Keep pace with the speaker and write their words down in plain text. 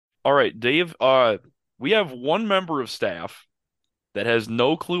All right, Dave. We have one member of staff that has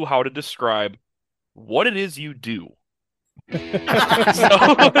no clue how to describe what it is you do. So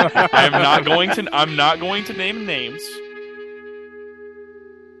I'm not going to name names.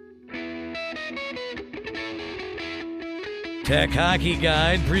 Tech Hockey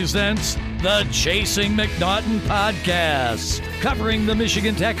Guide presents the Chasing McNaughton podcast, covering the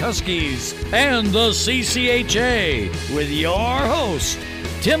Michigan Tech Huskies and the CCHA with your host,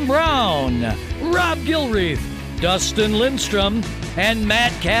 Tim Brown, Rob Gilreath, Dustin Lindstrom, and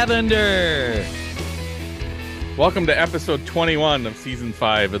Matt Cavender. Welcome to episode 21 of season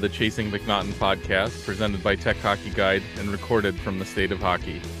 5 of the Chasing McNaughton podcast, presented by Tech Hockey Guide and recorded from the state of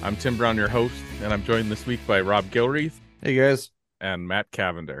hockey. I'm Tim Brown, your host, and I'm joined this week by Rob Gilreath. Hey guys. And Matt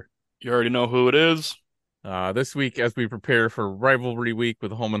Cavender. You already know who it is. This week, as we prepare for rivalry week with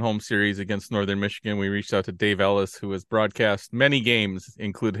the home and home series against Northern Michigan, we reached out to Dave Ellis, who has broadcast many games,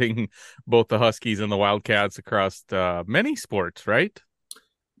 including both the Huskies and the Wildcats across many sports, right?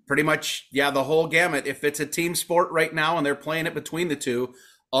 Pretty much, yeah, the whole gamut. If it's a team sport right now and they're playing it between the two,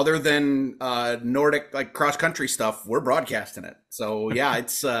 other than Nordic like cross country stuff, we're broadcasting it. So yeah,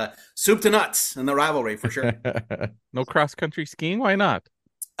 it's soup to nuts in the rivalry for sure. No cross country skiing? Why not?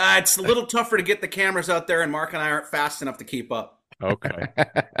 It's a little tougher to get the cameras out there, and Mark and I aren't fast enough to keep up. Okay.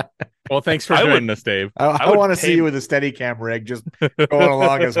 Well, thanks for joining us, Dave. I want to see you with a steady cam rig, just going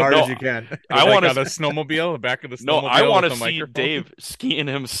along as hard as you can. I want a snowmobile, the back of the snowmobile. No, I want to see microphone. Dave skiing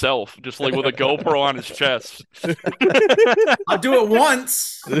himself, just like with a GoPro on his chest. I'll do it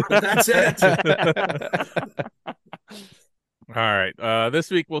once. That's it. All right. This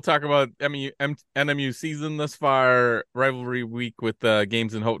week we'll talk about NMU season thus far, rivalry week with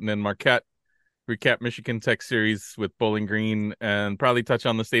games in Houghton and Marquette, recap Michigan Tech series with Bowling Green, and probably touch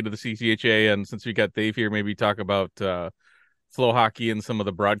on the state of the CCHA. And since we got Dave here, maybe talk about flow hockey and some of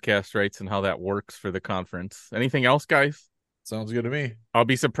the broadcast rights and how that works for the conference. Anything else, guys? Sounds good to me. I'll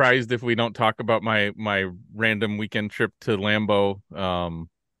be surprised if we don't talk about my random weekend trip to Lambeau,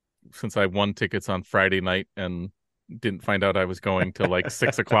 since I won tickets on Friday night and didn't find out I was going till like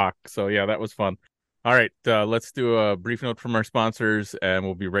 6 o'clock. So yeah, that was fun. All right, let's do a brief note from our sponsors, and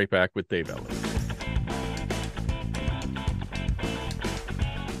we'll be right back with Dave Ellis.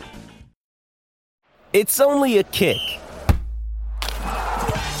 It's only a kick,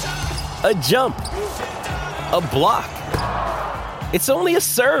 a jump, a block. It's only a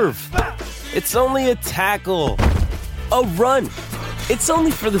serve. It's only a tackle, a run. It's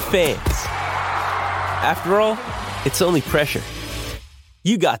only for the fans. After all, it's only pressure.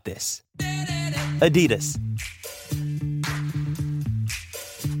 You got this. Adidas.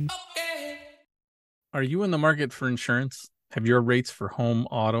 Are you in the market for insurance? Have your rates for home,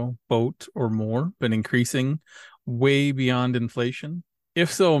 auto, boat, or more been increasing way beyond inflation?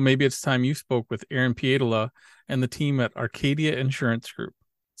 If so, maybe it's time you spoke with Aaron Pietola and the team at Arcadia Insurance Group,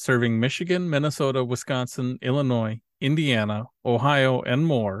 serving Michigan, Minnesota, Wisconsin, Illinois, Indiana, Ohio, and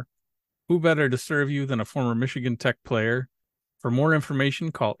more. Who better to serve you than a former Michigan Tech player? For more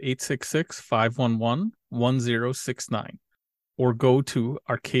information, call 866-511-1069 or go to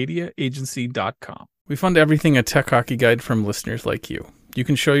arcadiaagency.com. We fund everything a Tech Hockey Guide from listeners like you. You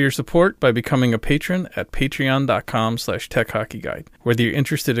can show your support by becoming a patron at patreon.com/techhockeyguide. Whether you're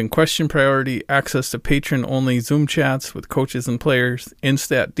interested in question priority, access to patron-only Zoom chats with coaches and players,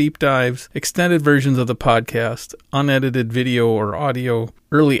 in-stat deep dives, extended versions of the podcast, unedited video or audio,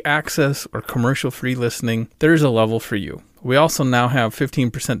 early access, or commercial-free listening, there's a level for you. We also now have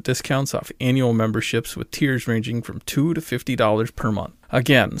 15% discounts off annual memberships with tiers ranging from $2 to $50 per month.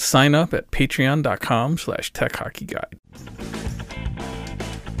 Again, sign up at patreon.com/techhockeyguide.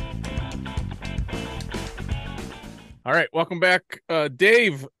 All right, welcome back.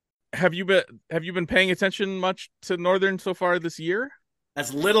 Dave, have you been paying attention much to Northern so far this year?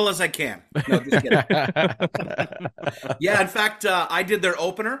 As little as I can. No, just kidding. Yeah, in fact, I did their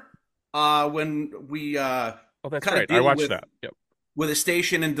opener when we oh, that's right. I watched that. Yep. With a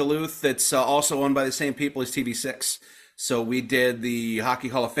station in Duluth that's also owned by the same people as TV6. So we did the Hockey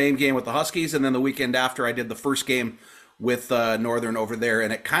Hall of Fame game with the Huskies, and then the weekend after I did the first game with Northern over there,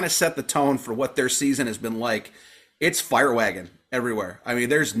 and it kind of set the tone for what their season has been like. It's fire wagon everywhere. I mean,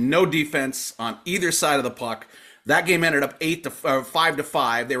 there's no defense on either side of the puck. That game ended up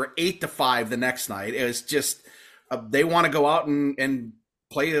 5-5. They were 8-5 the next night. It was just they want to go out and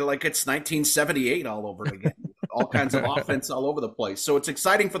play like it's 1978 all over again. All kinds of offense all over the place. So it's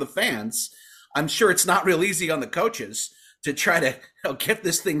exciting for the fans. I'm sure it's not real easy on the coaches to try to get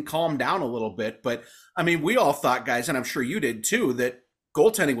this thing calmed down a little bit. But I mean, we all thought, guys, and I'm sure you did too, that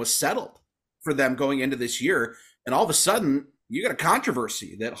goaltending was settled for them going into this year. And all of a sudden, you got a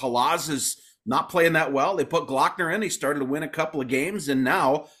controversy that Halaz is not playing that well. They put Glockner in. He started to win a couple of games, and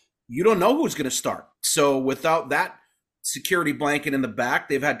now you don't know who's going to start. So without that security blanket in the back,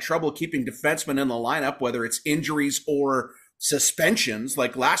 they've had trouble keeping defensemen in the lineup, whether it's injuries or suspensions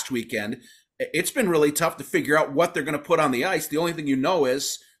like last weekend. It's been really tough to figure out what they're going to put on the ice. The only thing you know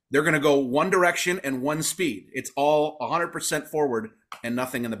is they're going to go one direction and one speed. It's all 100% forward and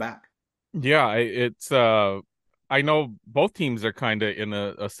nothing in the back. Yeah, I know both teams are kind of in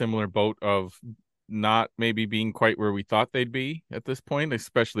a similar boat of not maybe being quite where we thought they'd be at this point,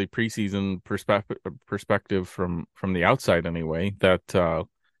 especially preseason perspective from the outside anyway, that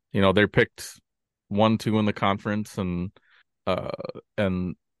they're picked 1-2 in the conference, and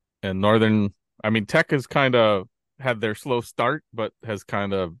Northern, I mean, Tech has kind of had their slow start, but has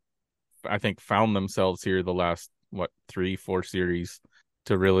kind of, I think, found themselves here the last 3-4 series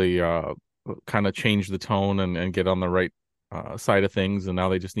to really kind of change the tone and get on the right side of things. And now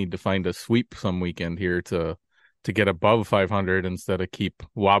they just need to find a sweep some weekend here to get above 500 instead of keep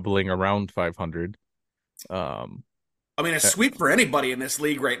wobbling around 500. I mean, a sweep for anybody in this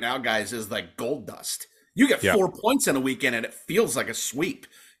league right now, guys, is like gold dust. You get 4 points in a weekend and it feels like a sweep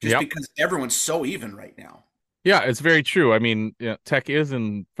just because everyone's so even right now. Yeah, it's very true. I mean, Tech is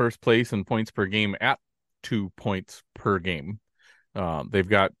in first place in points per game at 2 points per game. They've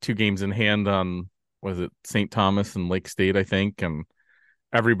got 2 games in hand on, was it St. Thomas and Lake State, I think, and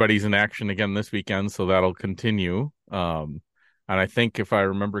everybody's in action again this weekend, so that'll continue. And I think if I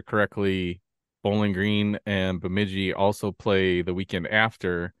remember correctly, Bowling Green and Bemidji also play the weekend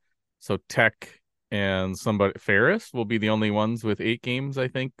after. So Tech and Ferris will be the only ones with 8 games, I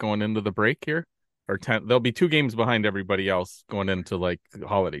think, going into the break here. Or 10. There'll be 2 games behind everybody else going into like the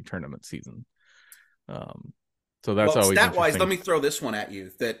holiday tournament season. So that's always stat-wise, let me throw this one at you.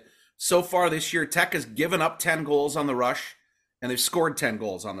 That so far this year, Tech has given up 10 goals on the rush, and they've scored 10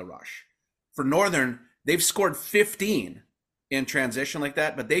 goals on the rush. For Northern, they've scored 15 in transition like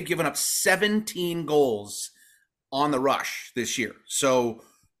that, but they've given up 17 goals on the rush this year. So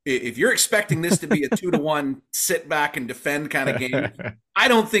if you're expecting this to be a 2-1 sit back and defend kind of game, I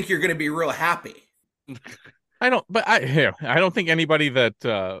don't think you're going to be real happy. I don't think anybody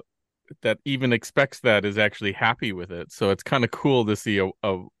that even expects that is actually happy with it. So it's kind of cool to see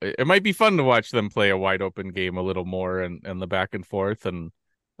it might be fun to watch them play a wide open game a little more and the back and forth and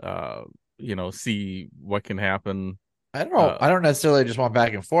see what can happen. I don't know. I don't necessarily just want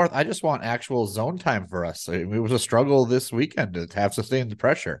back and forth. I just want actual zone time for us. It was a struggle this weekend to have sustained the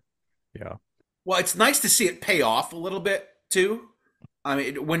pressure. Yeah. Well, it's nice to see it pay off a little bit too. I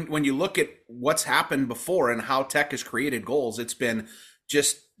mean, when you look at what's happened before and how Tech has created goals, it's been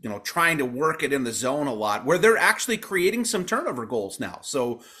just, trying to work it in the zone a lot, where they're actually creating some turnover goals now.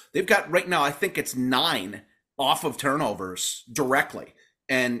 So they've got right now, I think it's 9 off of turnovers directly.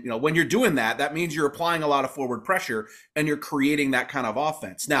 And, when you're doing that, that means you're applying a lot of forward pressure and you're creating that kind of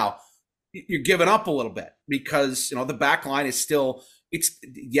offense. Now, you're giving up a little bit because, the back line is still,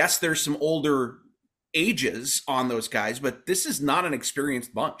 yes, there's some older ages on those guys, but this is not an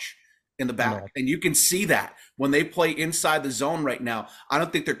experienced bunch in the back. No. And you can see that when they play inside the zone right now. I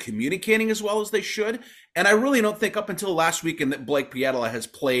don't think they're communicating as well as they should. And I really don't think up until last weekend that Blake Pietila has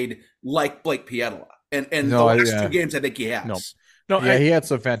played like Blake Pietila. And the last 2 games, I think he has. He had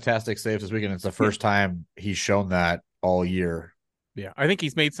some fantastic saves this weekend. It's the first time he's shown that all year. Yeah, I think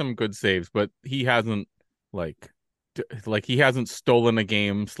he's made some good saves, but he hasn't he hasn't stolen a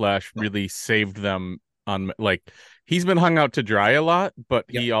game / really saved them on he's been hung out to dry a lot, but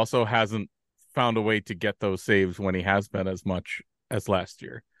he also hasn't found a way to get those saves when he has been as much as last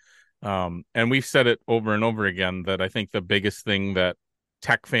year. And we've said it over and over again that I think the biggest thing that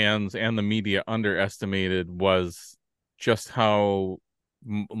Tech fans and the media underestimated was just how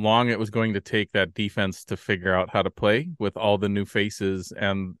long it was going to take that defense to figure out how to play with all the new faces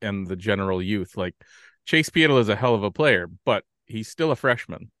and the general youth. Like Chase Pietila is a hell of a player, but he's still a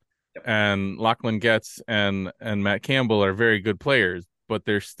freshman. And Lachlan Getz and Matt Campbell are very good players, but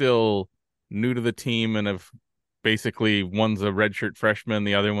they're still new to the team and have basically, one's a redshirt freshman,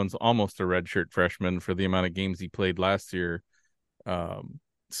 the other one's almost a redshirt freshman for the amount of games he played last year.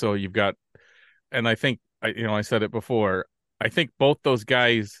 So you've got, and I think, I said it before, I think both those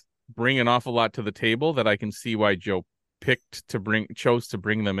guys bring an awful lot to the table that I can see why Joe chose to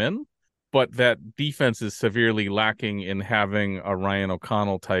bring them in. But that defense is severely lacking in having a Ryan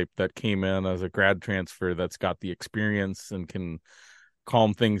O'Connell type that came in as a grad transfer that's got the experience and can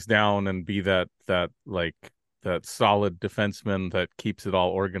calm things down and be that solid defenseman that keeps it all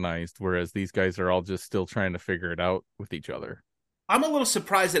organized. Whereas these guys are all just still trying to figure it out with each other. I'm a little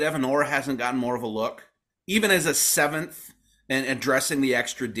surprised that Evan Orr hasn't gotten more of a look, even as a 7th and addressing the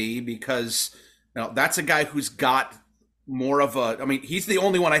extra D, because that's a guy who's got more of a, I mean, he's the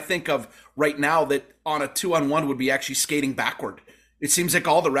only one I think of right now that on a 2-on-1 would be actually skating backward. It seems like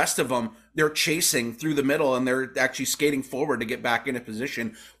all the rest of them, they're chasing through the middle and they're actually skating forward to get back into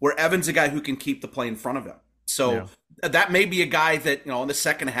position, where Evan's a guy who can keep the play in front of him. So that may be a guy that, in the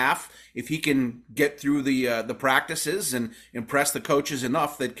second half, if he can get through the practices and impress the coaches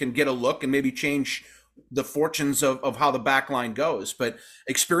enough, that can get a look and maybe change the fortunes of how the back line goes. But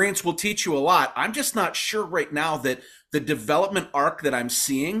experience will teach you a lot. I'm just not sure right now that the development arc that I'm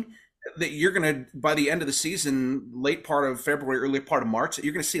seeing, that you're going to, by the end of the season, late part of February, early part of March, that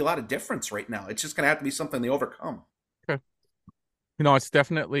you're going to see a lot of difference right now. It's just going to have to be something they overcome. Okay. It's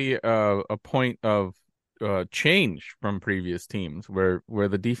definitely a point of change from previous teams where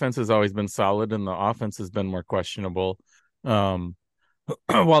the defense has always been solid and the offense has been more questionable.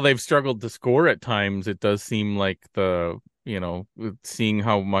 While they've struggled to score at times, it does seem like seeing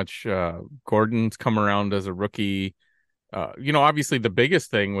how much Gordon's come around as a rookie. Obviously the biggest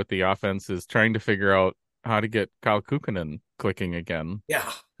thing with the offense is trying to figure out how to get Kyle Kukkonen clicking again.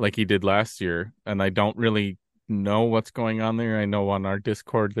 Yeah. Like he did last year. And I don't really know what's going on there. I know on our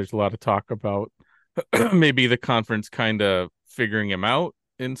Discord, there's a lot of talk about maybe the conference kind of figuring him out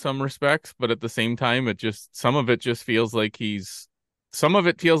in some respects, but at the same time, some of it feels like he's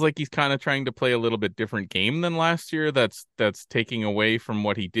kind of trying to play a little bit different game than last year. That's taking away from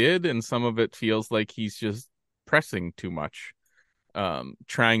what he did. And some of it feels like he's just pressing too much,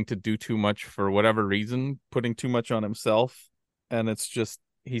 trying to do too much for whatever reason, putting too much on himself. And it's just,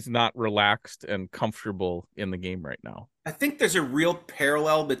 he's not relaxed and comfortable in the game right now. I think there's a real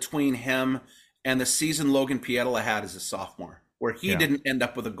parallel between him and the season Logan Pietila had as a sophomore, where he didn't end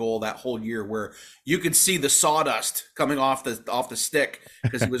up with a goal that whole year, where you could see the sawdust coming off the stick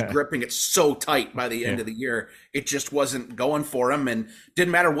because he was gripping it so tight by the end of the year. It just wasn't going for him, and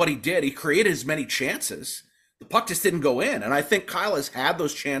didn't matter what he did. He created as many chances. The puck just didn't go in. And I think Kyle has had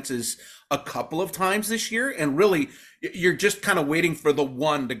those chances a couple of times this year, and really you're just kind of waiting for the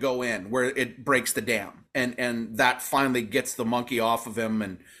one to go in where it breaks the dam, and that finally gets the monkey off of him,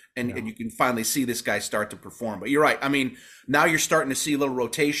 and you can finally see this guy start to perform. But you're right. I mean, now you're starting to see a little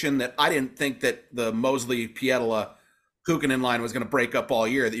rotation that I didn't think that the Mosley, Pietila, Kukkonen line was going to break up all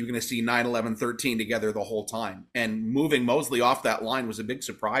year, that you're going to see 9, 11, 13 together the whole time. And moving Mosley off that line was a big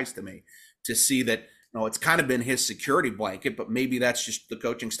surprise to me, to see that, it's kind of been his security blanket, but maybe that's just the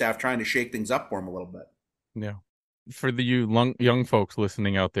coaching staff trying to shake things up for him a little bit. Yeah. For the young folks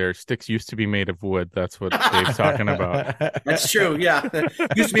listening out there, sticks used to be made of wood. That's what Dave's talking about. That's true. Yeah.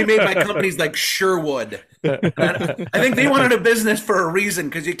 It used to be made by companies like Sherwood. I think they wanted a business for a reason,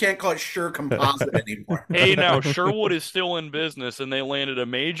 because you can't call it Sure Composite anymore. Hey, now Sherwood is still in business, and they landed a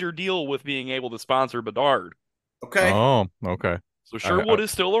major deal with being able to sponsor Bedard. Okay. Oh, okay. So Sherwood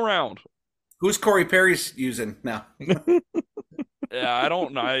is still around. Who's Corey Perry's using now? Yeah, I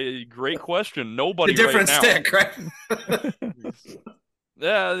don't know. Great question. Nobody. It's a different right now. stick, right?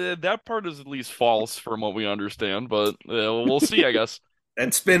 Yeah, that part is at least false from what we understand, but we'll see, I guess.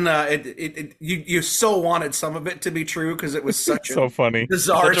 It's been you so wanted some of it to be true, because it was such so funny,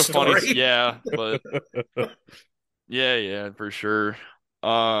 bizarre such a story. Funny, yeah, but yeah, for sure.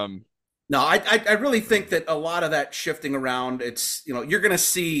 No, I really think that a lot of that shifting around, it's, you're going to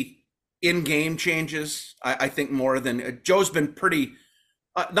see in-game changes, I think, more than Joe's been pretty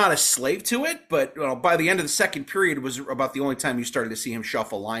not a slave to it, but by the end of the second period was about the only time you started to see him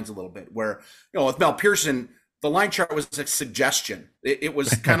shuffle lines a little bit, where with Mel Pearson, the line chart was a suggestion. It was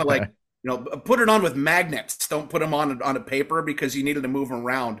kind of like, put it on with magnets, don't put them on a paper, because you needed to move them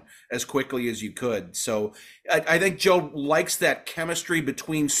around as quickly as you could. So I think Joe likes that chemistry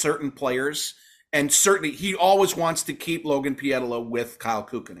between certain players, and certainly he always wants to keep Logan Pietila with Kyle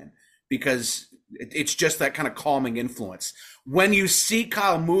Kukkonen, because it's just that kind of calming influence. When you see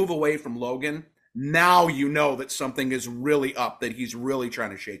Kyle move away from Logan, now you know that something is really up, that he's really trying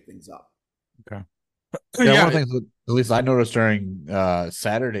to shake things up. Okay. Yeah, one of the things that at least I noticed during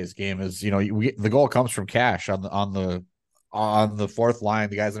Saturday's game is, the goal comes from Cash on the fourth line,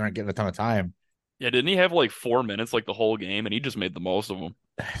 the guys that aren't getting a ton of time. Yeah, didn't he have like 4 minutes like the whole game, and he just made the most of them?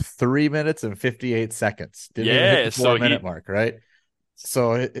 3 minutes and 58 seconds. Didn't even Yeah, hit the 4-minute mark, right?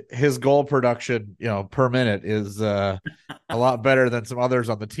 So his goal production, per minute is a lot better than some others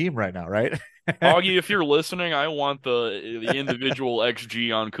on the team right now, right? Augie, if you're listening, I want the individual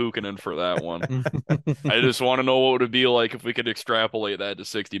XG on Kukkonen for that one. I just want to know what it would be like if we could extrapolate that to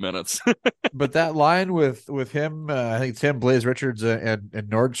 60 minutes. But that line with him, I think it's him, Blaze Richards, and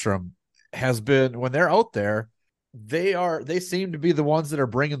Nordstrom has been, when they're out there, they seem to be the ones that are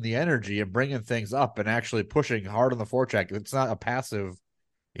bringing the energy and bringing things up and actually pushing hard on the forecheck. It's not a passive,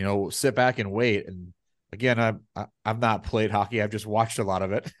 sit back and wait. And again, I've not played hockey. I've just watched a lot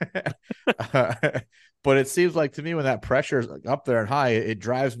of it. But it seems like to me when that pressure is up there and high, it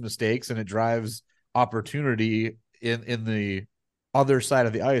drives mistakes and it drives opportunity in the other side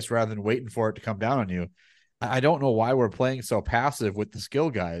of the ice rather than waiting for it to come down on you. I don't know why we're playing so passive with the skill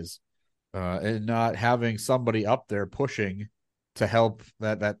guys and not having somebody up there pushing to help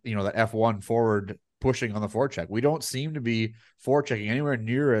that F1 forward pushing on the forecheck. We don't seem to be forechecking anywhere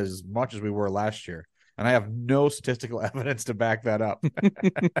near as much as we were last year. And I have no statistical evidence to back that up.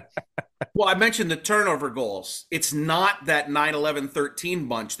 Well, I mentioned the turnover goals. It's not that 9-11-13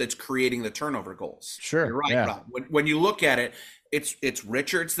 bunch that's creating the turnover goals. Sure. You're right, yeah. Rob. When you look at it, it's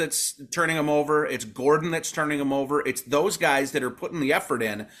Richards that's turning them over. It's Gordon that's turning them over. It's those guys that are putting the effort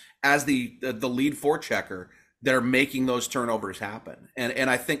in as the lead forechecker that are making those turnovers happen. And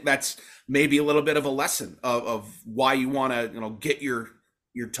I think that's maybe a little bit of a lesson of why you want to get your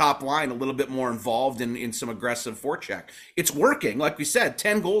top line a little bit more involved in some aggressive forecheck. It's working. Like we said,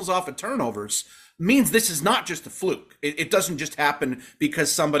 10 goals off of turnovers means this is not just a fluke. It doesn't just happen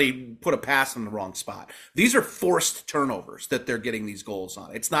because somebody put a pass in the wrong spot. These are forced turnovers that they're getting these goals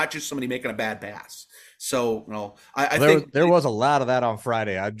on. It's not just somebody making a bad pass. So, I think there was a lot of that on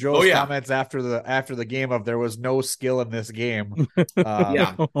Friday. Joe's comments after the game of there was no skill in this game.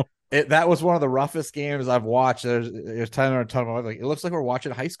 Yeah. That was one of the roughest games I've watched. There's time and time like it looks like we're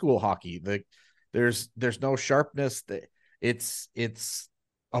watching high school hockey. There's no sharpness. It's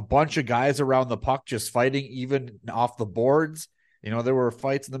a bunch of guys around the puck just fighting even off the boards. There were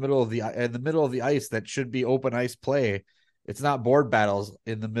fights in the middle of the ice that should be open ice play. It's not board battles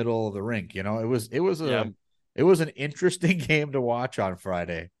in the middle of the rink. It was an interesting game to watch on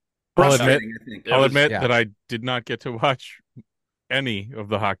Friday. I'll admit that I did not get to watch any of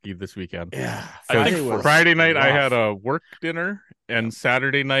the hockey this weekend. Yeah. Friday night I had a work dinner, and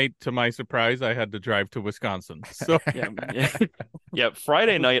Saturday night, to my surprise, I had to drive to Wisconsin. So yeah.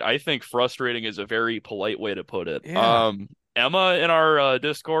 Friday night, I think frustrating is a very polite way to put it. Yeah. Emma in our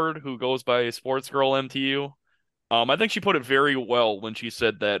Discord, who goes by Sports Girl MTU, I think she put it very well when she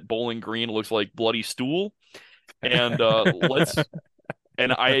said that Bowling Green looks like bloody stool, and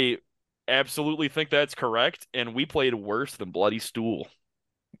and I absolutely think that's correct, and we played worse than bloody stool.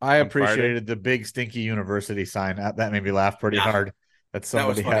 I appreciated the big stinky university sign. That made me laugh pretty hard. That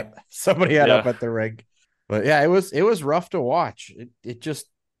somebody had up at the rink. But yeah, it was rough to watch.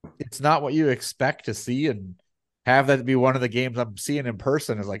 It's not what you expect to see, and have that be one of the games I'm seeing in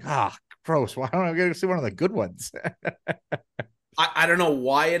person is like, gross. Why don't I get to see one of the good ones? I don't know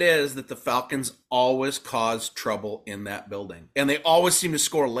why it is that the Falcons always cause trouble in that building. And they always seem to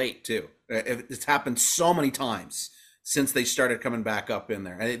score late, too. It's happened so many times since they started coming back up in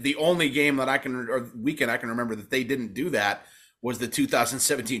there. And the only game that weekend I can remember that they didn't do that was the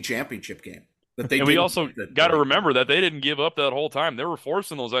 2017 championship game. And we also got to remember that they didn't give up that whole time. They were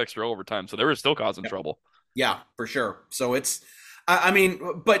forcing those extra overtime, so they were still causing trouble. Yeah, for sure. So it's,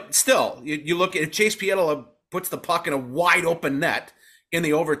 but still, you look at Chase Pietila puts the puck in a wide open net in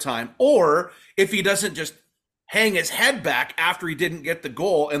the overtime, or if he doesn't just hang his head back after he didn't get the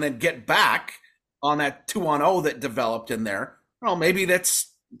goal and then get back on that 2-on-0 that developed in there, well, maybe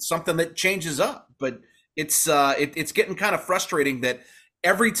that's something that changes up. But it's getting kind of frustrating that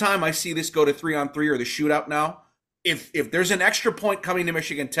every time I see this go to 3-on-3 or the shootout now, if there's an extra point coming to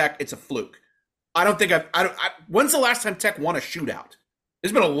Michigan Tech, it's a fluke. I don't think when's the last time Tech won a shootout?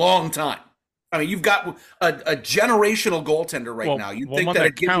 It's been a long time. I mean, you've got a generational goaltender now. You'd think that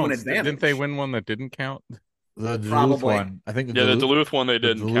it'd give you an advantage. Didn't they win one that didn't count? The Duluth one. I think the Duluth one they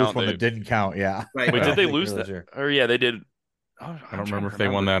didn't count. That didn't count, yeah. Right. Wait, did they lose that? Or yeah, they did. I don't remember if they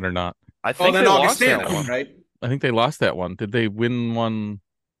won that or not. I think they lost that one. Right? I think they lost that one. Did they win one?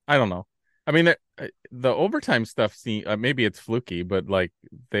 I don't know. I mean, the overtime stuff, maybe it's fluky, but like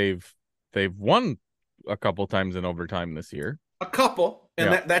they've won a couple times in overtime this year. A couple,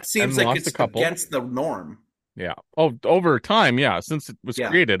 and that seems like it's against the norm. Yeah. Oh, overtime, yeah. Since it was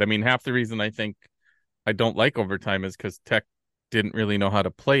created, I mean, half the reason I think I don't like overtime is because Tech didn't really know how to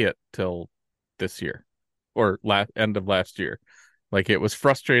play it till this year, or end of last year. Like, it was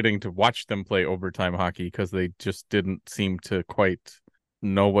frustrating to watch them play overtime hockey because they just didn't seem to quite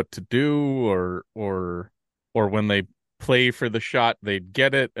know what to do, or when they play for the shot, they'd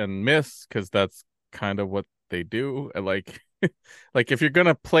get it and miss because that's kind of what they do. Like if you're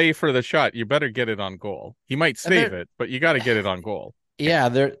gonna play for the shot, you better get it on goal. He might save it, but you got to get it on goal. Yeah,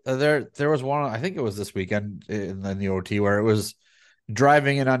 there was one. I think it was this weekend in the OT where it was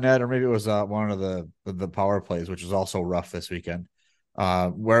driving in on net, or maybe it was one of the power plays, which is also rough this weekend,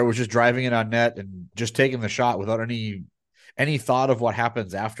 where it was just driving in on net and just taking the shot without any thought of what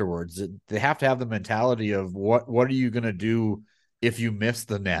happens afterwards. They have to have the mentality of what are you going to do if you miss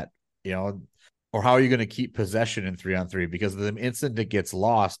the net, you know, or how are you going to keep possession in 3-on-3? Because the instant it gets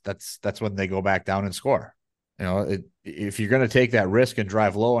lost, that's when they go back down and score. You know, if you're going to take that risk and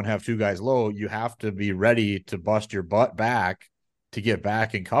drive low and have two guys low, you have to be ready to bust your butt back to get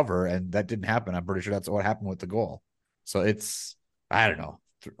back and cover. And that didn't happen. I'm pretty sure that's what happened with the goal. So it's, I don't know,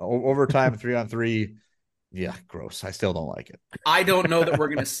 overtime 3-on-3. Yeah, gross. I still don't like it. I don't know that we're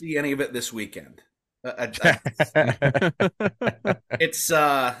going to see any of it this weekend. It's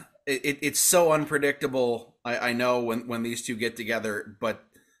so unpredictable. I know when these two get together, but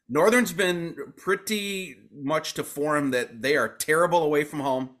Northern's been pretty much to form that they are terrible away from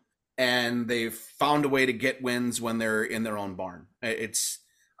home, and they've found a way to get wins when they're in their own barn.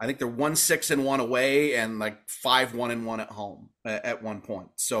 I think they're 1-6-1 away and like 5-1-1 at home at one point.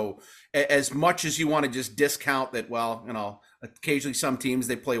 So as much as you want to just discount that, well, you know, occasionally some teams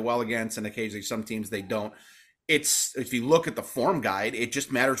they play well against and occasionally some teams they don't. If you look at the form guide, it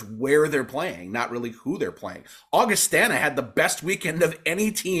just matters where they're playing, not really who they're playing. Augustana had the best weekend of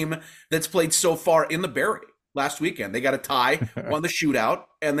any team that's played so far in the Barry last weekend. They got a tie, won the shootout,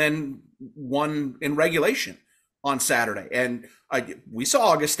 and then won in regulation on Saturday. And we saw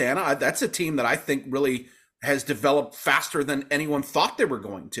Augustana. That's a team that I think really has developed faster than anyone thought they were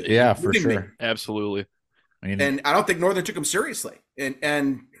going to. Yeah, for sure. Me. Absolutely. And I don't think Northern took them seriously.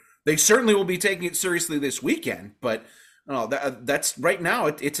 And they certainly will be taking it seriously this weekend. But that's right now,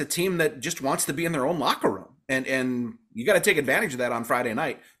 it's a team that just wants to be in their own locker room. And you got to take advantage of that on Friday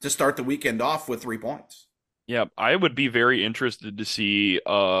night to start the weekend off with 3 points. Yeah, I would be very interested to see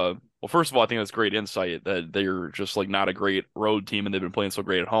well, first of all, I think that's great insight that they're just like not a great road team and they've been playing so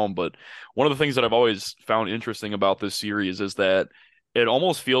great at home. But one of the things that I've always found interesting about this series is that it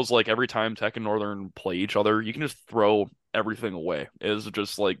almost feels like every time Tech and Northern play each other, you can just throw everything away. It's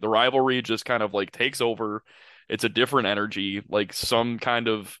just like the rivalry just kind of like takes over. It's a different energy, like some kind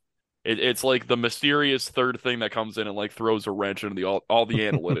of it's like the mysterious third thing that comes in and like throws a wrench into all the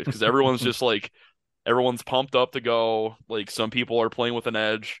analytics because everyone's just like everyone's pumped up to go. Like some people are playing with an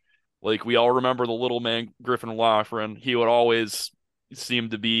edge. Like we all remember the little man Griffin Loughran. He would always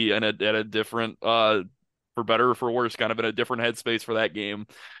seem to be at a different, for better or for worse, kind of in a different headspace for that game.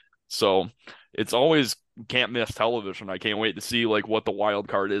 So it's always can't miss television. I can't wait to see like what the wild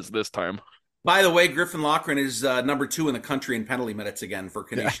card is this time. By the way, Griffin Loughran is number 2 in the country in penalty minutes again for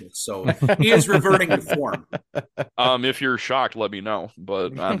Canisius. So he is reverting to form. If you're shocked, let me know,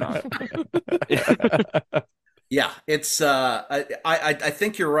 but I'm not. Yeah, it's. I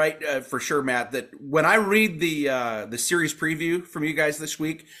think you're right for sure, Matt. That when I read the series preview from you guys this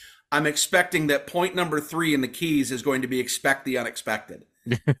week, I'm expecting that point number 3 in the keys is going to be expect the unexpected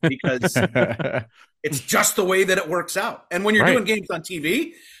because it's just the way that it works out. And when you're doing games on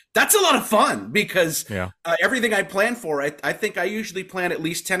TV, that's a lot of fun because everything I plan for, I think I usually plan at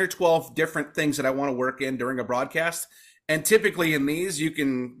least 10 or 12 different things that I want to work in during a broadcast. And typically in these, you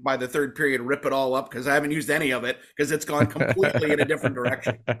can, by the third period, rip it all up because I haven't used any of it because it's gone completely in a different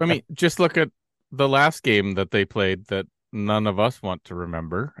direction. I mean, just look at the last game that they played that none of us want to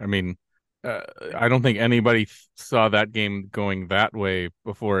remember. I mean, I don't think anybody saw that game going that way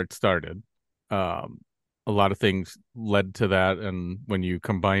before it started. A lot of things led to that. And when you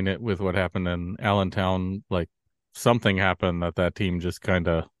combine it with what happened in Allentown, like something happened that team just kind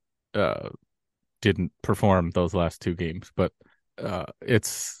of didn't perform those last 2 games. But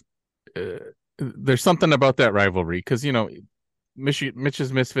there's something about that rivalry because, you know,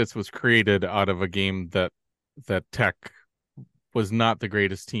 Mitch's Misfits was created out of a game that Tech was not the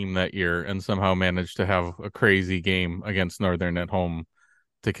greatest team that year and somehow managed to have a crazy game against Northern at home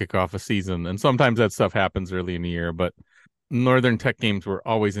to kick off a season. And sometimes that stuff happens early in the year, but Northern Tech games were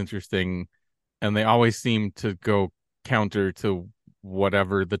always interesting and they always seemed to go counter to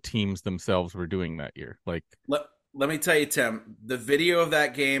whatever the teams themselves were doing that year. Like, let me tell you, Tim, the video of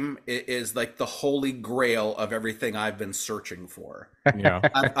that game is like the holy grail of everything I've been searching for. Yeah,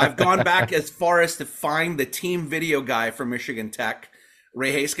 I've gone back as far as to find the team video guy from Michigan Tech,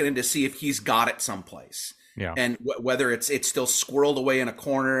 Ray Haskinen, to see if he's got it someplace. Yeah, and whether it's still squirreled away in a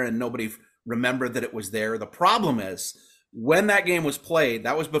corner and nobody remembered that it was there. The problem is when that game was played,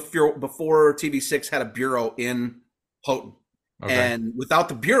 that was before TV6 had a bureau in Houghton. Okay. And without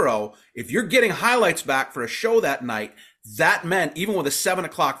the bureau, if you're getting highlights back for a show that night, that meant even with a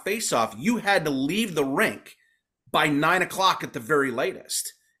 7:00 face-off, you had to leave the rink by 9:00 at the very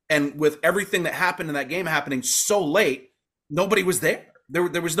latest. And with everything that happened in that game happening so late, nobody was there.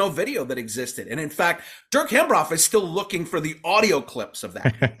 There was no video that existed. And in fact, Dirk Hembroff is still looking for the audio clips of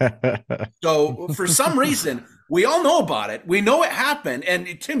that. So for some reason, we all know about it. We know it happened. And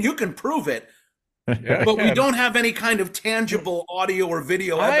Tim, you can prove it. Yeah, But we don't have any kind of tangible audio or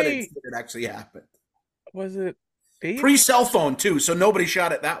video evidence that it actually happened. Was it Dave? Pre-cell phone, too, so nobody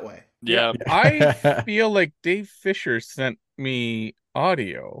shot it that way. Yeah. I feel like Dave Fisher sent me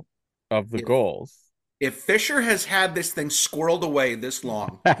audio of the goals. If Fisher has had this thing squirreled away this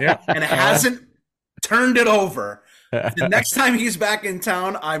long Yeah. and hasn't turned it over, the next time he's back in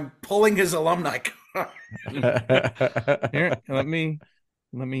town, I'm pulling his alumni card. Here, let me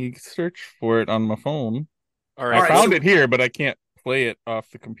search for it on my phone. All right. I found it here, but I can't play it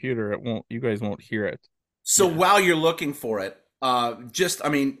off the computer. You guys won't hear it. So while you're looking for it, I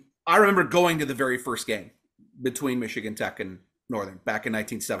remember going to the very first game between Michigan Tech and Northern back in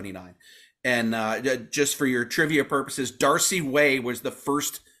 1979. And just for your trivia purposes, Darcy Way was the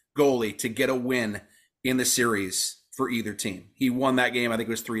first goalie to get a win in the series for either team. He won that game. I think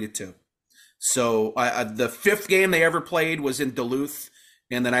it was 3-2. So the fifth game they ever played was in Duluth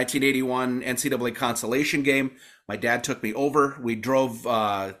in the 1981 NCAA consolation game. My dad took me over. We drove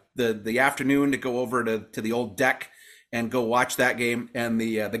the afternoon to go over to the old deck and go watch that game. And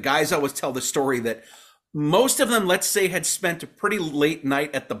the guys always tell the story that most of them, let's say, had spent a pretty late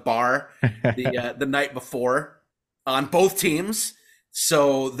night at the bar the night before on both teams.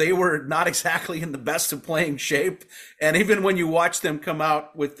 So they were not exactly in the best of playing shape. And even when you watch them come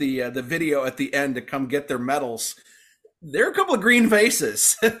out with the video at the end to come get their medals, there are a couple of green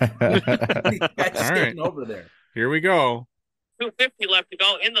faces. These guys standing over there. Here we go. 2:50 left to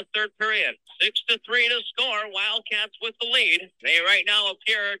go in the third period. 6-3 to score. Wildcats with the lead. They right now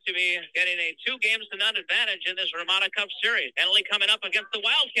appear to be getting a 2-0 advantage in this Ramada Cup series. Penalty coming up against the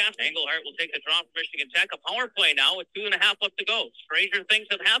Wildcats. Engelhardt will take the draw from Michigan Tech. A power play now with 2.5 left to go. Stranger things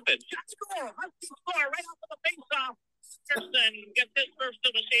have happened. Score right off of the faceoff. Anderson gets his first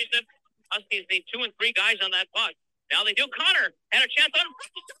of the season. Huskies need 2 and 3 guys on that puck. Now they do. Connor had a chance on.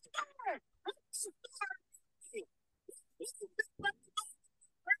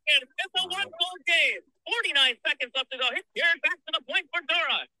 It's a 1-goal game. 49 seconds left to go. Here's back to the point for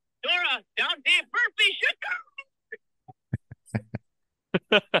Dora. Dora down deep. Murphy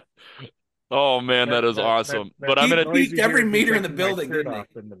should go. Oh man, that is awesome. But I'm gonna peaked every meter in the building.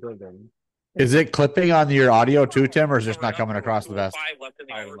 Is it clipping on your audio too, Tim, or is it just not coming across the best?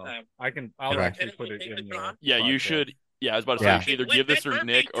 I don't know. I'll actually put it in. Yeah, you should. Yeah, I was about to say you should either give this to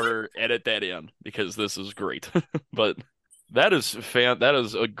Nick or edit that in because this is great. But that is that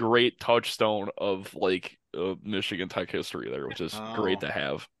is a great touchstone of Michigan Tech history there, which is great to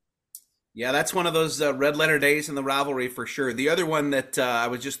have. Yeah, that's one of those red letter days in the rivalry for sure. The other one that I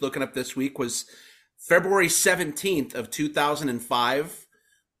was just looking up this week was February 17th of 2005,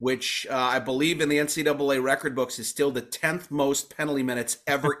 which I believe in the NCAA record books is still the 10th most penalty minutes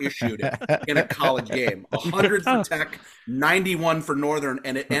ever issued in a college game. 100 for Tech, 91 for Northern,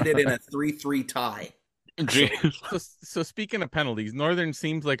 and it ended in a 3-3 tie. So speaking of penalties, Northern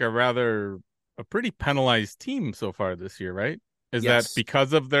seems like a pretty penalized team so far this year, right? Is that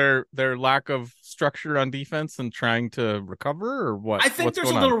because of their lack of structure on defense and trying to recover, or what? I think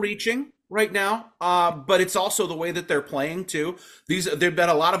there's a little reaching right now, but it's also the way that they're playing too. There've been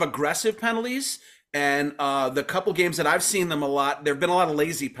a lot of aggressive penalties, and the couple games that I've seen them a lot, there've been a lot of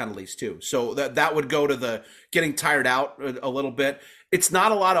lazy penalties too. So that would go to the getting tired out a little bit. It's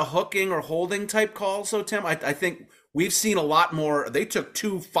not a lot of hooking or holding type calls, though, Tim. I think we've seen a lot more. They took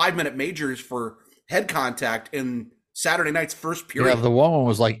 2 5-minute majors for head contact in Saturday night's first period. Yeah, the one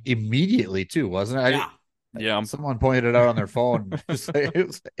was immediately too, wasn't it? Yeah. Someone pointed it out on their phone.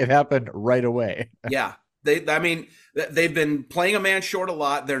 It happened right away. Yeah. They've been playing a man short a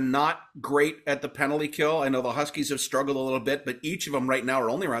lot. They're not great at the penalty kill. I know the Huskies have struggled a little bit, but each of them right now are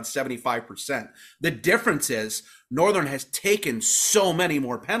only around 75%. The difference is Northern has taken so many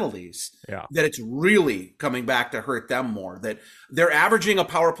more penalties that it's really coming back to hurt them more. That they're averaging a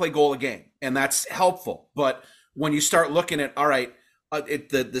power play goal a game, and that's helpful. But when you start looking at, all right,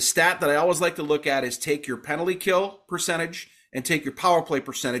 the stat that I always like to look at is take your penalty kill percentage and take your power play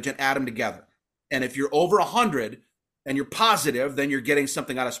percentage and add them together. And if you're over 100 and you're positive, then you're getting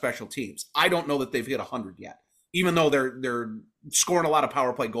something out of special teams. I don't know that they've hit 100 yet, even though they're scoring a lot of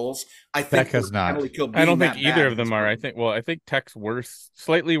power play goals. I think Tech has not. I don't think either of them are. I think Tech's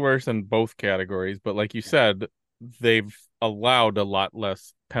slightly worse in both categories. But like you said, they've allowed a lot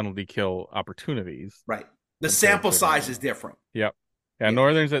less penalty kill opportunities. Right. The sample size is different. Yep. Yeah,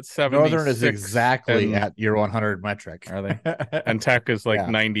 Northern's at 76. Northern is exactly at your 100 metric. Are they? And Tech is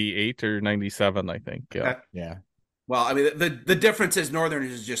 98 or 97, I think. Yeah. Yeah. Well, I mean, the difference is Northern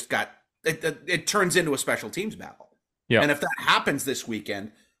has just got it turns into a special teams battle. Yeah. And if that happens this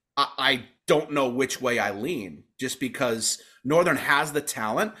weekend, I don't know which way I lean, just because Northern has the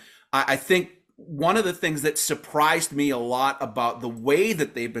talent. I think one of the things that surprised me a lot about the way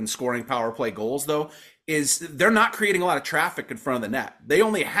that they've been scoring power play goals, though, is they're not creating a lot of traffic in front of the net. They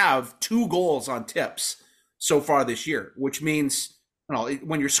only have 2 goals on tips so far this year, which means, you know,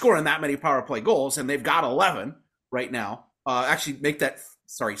 when you're scoring that many power play goals, and they've got 11 right now, actually make that,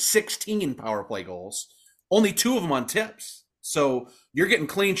 16 power play goals, only 2 of them on tips. So you're getting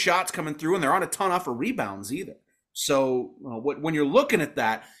clean shots coming through, and they're on a ton off of rebounds either. So when you're looking at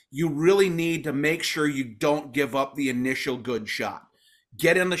that, you really need to make sure you don't give up the initial good shot.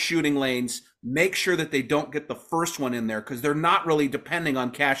 Get in the shooting lanes, make sure that they don't get the first one in there, because they're not really depending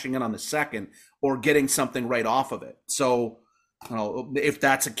on cashing in on the second or getting something right off of it. So, if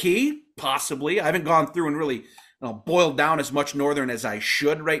that's a key, possibly. I haven't gone through and really boiled down as much Northern as I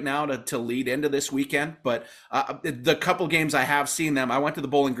should right now to lead into this weekend. But the couple games I have seen them, I went to the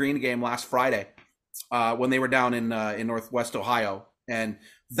Bowling Green game last Friday when they were down in Northwest Ohio. And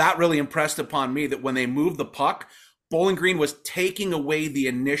that really impressed upon me that when they moved the puck, Bowling Green was taking away the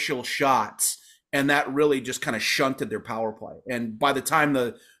initial shots, and that really just kind of shunted their power play. And by the time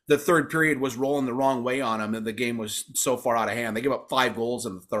the third period was rolling the wrong way on them, and the game was so far out of hand, they gave up 5 goals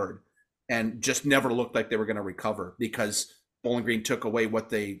in the third and just never looked like they were going to recover, because Bowling Green took away what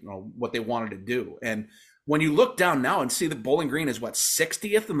they wanted to do. And when you look down now and see that Bowling Green is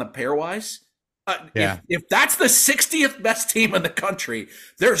 60th in the pairwise, if that's the 60th best team in the country,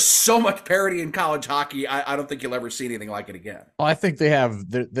 there's so much parity in college hockey. I don't think you'll ever see anything like it again. Well, I think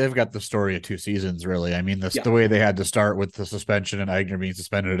they've got the story of 2 seasons, really. I mean, the way they had to start with the suspension and Eigner being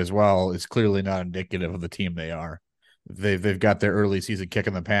suspended as well is clearly not indicative of the team they are. They've got their early season kick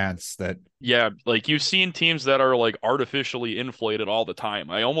in the pants that. Yeah, like you've seen teams that are like artificially inflated all the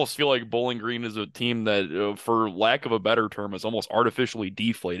time. I almost feel like Bowling Green is a team that, for lack of a better term, is almost artificially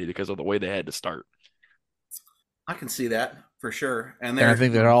deflated because of the way they had to start. I can see that for sure. And I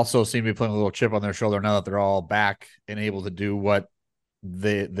think they also seem to be putting a little chip on their shoulder now that they're all back and able to do what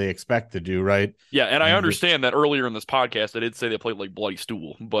they expect to do, right? Yeah, and I understand that earlier in this podcast I did say they played like bloody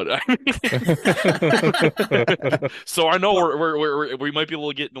stool, but so I know we might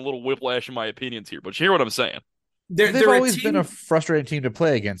be getting a little whiplash in my opinions here, but you hear what I'm saying. They've always been a frustrating team to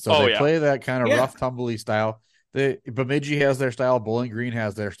play against. So they play that kind of rough, tumbly style. Bemidji has their style, Bowling Green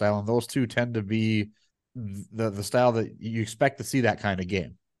has their style, and those two tend to be the style that you expect to see that kind of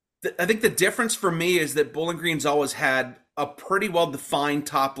game. I think the difference for me is that Bowling Green's always had a pretty well-defined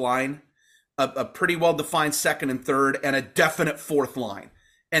top line, a pretty well-defined second and third, and a definite fourth line.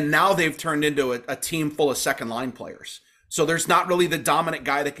 And now they've turned into a team full of second-line players. So there's not really the dominant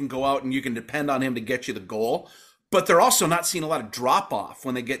guy that can go out and you can depend on him to get you the goal. But they're also not seeing a lot of drop-off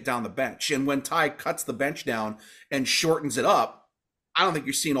when they get down the bench. And when Ty cuts the bench down and shortens it up, I don't think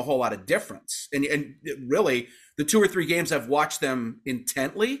you're seeing a whole lot of difference. And really, the 2 or 3 games I've watched them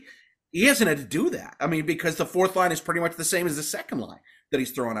intently, he hasn't had to do that. I mean, because the fourth line is pretty much the same as the second line that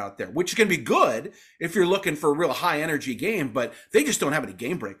he's throwing out there, which can be good if you're looking for a real high energy game, but they just don't have any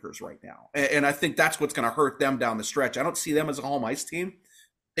game breakers right now. And I think that's what's going to hurt them down the stretch. I don't see them as a home ice team.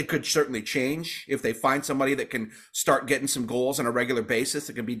 It could certainly change if they find somebody that can start getting some goals on a regular basis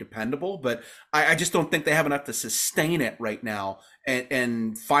that can be dependable. But I just don't think they have enough to sustain it right now,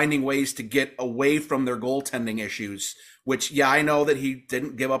 and finding ways to get away from their goaltending issues, which, I know that he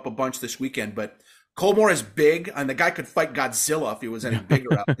didn't give up a bunch this weekend, but Colmore is big, and the guy could fight Godzilla if he was any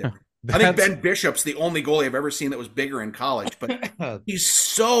bigger out there. I think Ben Bishop's the only goalie I've ever seen that was bigger in college, but he's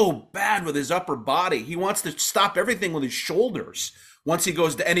so bad with his upper body. He wants to stop everything with his shoulders. Once he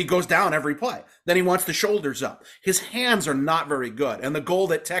goes and he goes down every play, then he wants the shoulders up. His hands are not very good. And the goal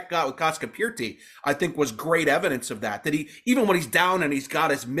that Tech got with Koskapirti, I think, was great evidence of that. That he, even when he's down and he's got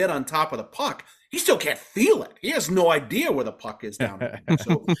his mitt on top of the puck, he still can't feel it. He has no idea where the puck is down there.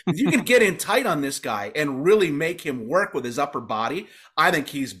 So if you can get in tight on this guy and really make him work with his upper body, I think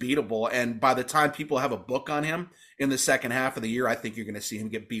he's beatable. And by the time people have a book on him in the second half of the year, I think you're going to see him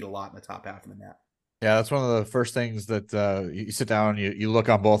get beat a lot in the top half of the net. Yeah, that's one of the first things that you sit down, you look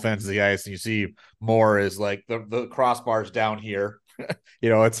on both ends of the ice, and you see more is like the crossbars down here.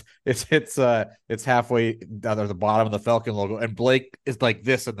 It's halfway down there, the bottom of the Falcon logo, and Blake is like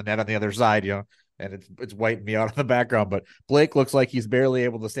this in the net on the other side, and it's whiting me out in the background. But Blake looks like he's barely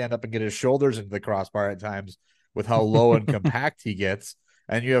able to stand up and get his shoulders into the crossbar at times with how low and compact he gets.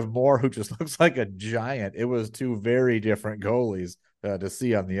 And you have Moore, who just looks like a giant. It was 2 very different goalies to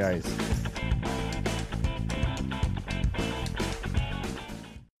see on the ice.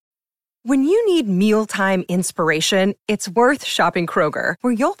 When you need mealtime inspiration, it's worth shopping Kroger,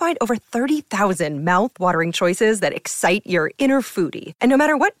 where you'll find over 30,000 mouth-watering choices that excite your inner foodie. And no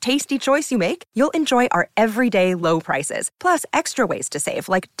matter what tasty choice you make, you'll enjoy our everyday low prices, plus extra ways to save,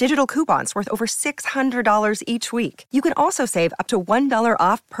 like digital coupons worth over $600 each week. You can also save up to $1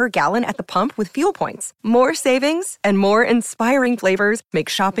 off per gallon at the pump with fuel points. More savings and more inspiring flavors make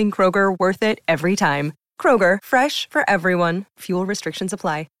shopping Kroger worth it every time. Kroger, fresh for everyone. Fuel restrictions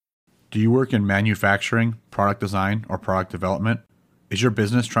apply. Do you work in manufacturing, product design, or product development? Is your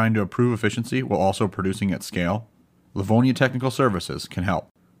business trying to improve efficiency while also producing at scale? Livonia Technical Services can help.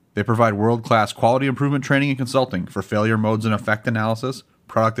 They provide world-class quality improvement training and consulting for failure modes and effect analysis,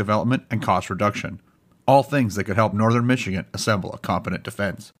 product development, and cost reduction. All things that could help Northern Michigan assemble a competent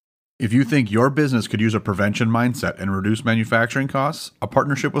defense. If you think your business could use a prevention mindset and reduce manufacturing costs, a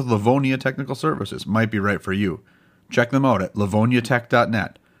partnership with Livonia Technical Services might be right for you. Check them out at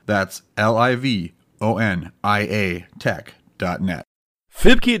livoniatech.net. That's LIVONIA tech.net.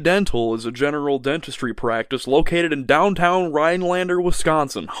 Fibke Dental is a general dentistry practice located in downtown Rhinelander,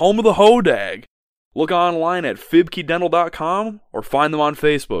 Wisconsin, home of the Hodag. Look online at fibkedental.com or find them on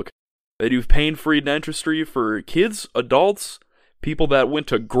Facebook. They do pain-free dentistry for kids, adults, people that went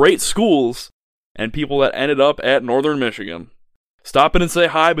to great schools, and people that ended up at Northern Michigan. Stop in and say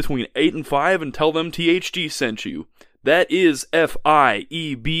hi between 8 and 5 and tell them THG sent you. That is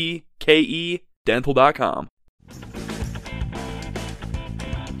FIEBKE dental.com.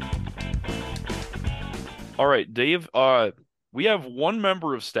 All right, Dave, we have one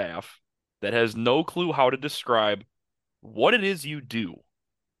member of staff that has no clue how to describe what it is you do.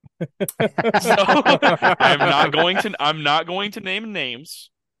 So I'm not going to name names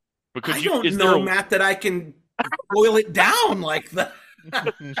because I don't know, Matt, that I can boil it down like that.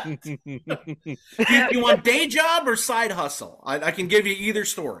 You want day job or side hustle? I can give you either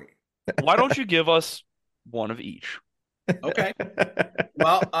story. Why don't you give us one of each? Okay.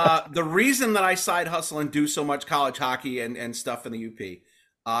 Well, the reason that I side hustle and do so much college hockey and stuff in the UP,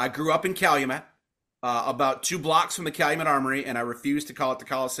 I grew up in Calumet, about 2 blocks from the Calumet Armory, and I refuse to call it the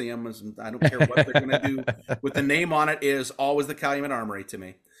Coliseum. I don't care what they're going to do with the name on it. It is always the Calumet Armory to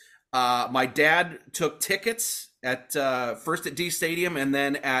me. My dad took tickets at first at D Stadium and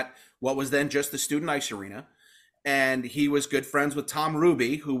then at what was then just the Student Ice Arena. And he was good friends with Tom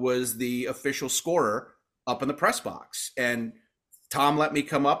Ruby, who was the official scorer up in the press box. And Tom let me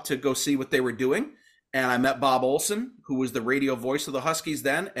come up to go see what they were doing. And I met Bob Olson, who was the radio voice of the Huskies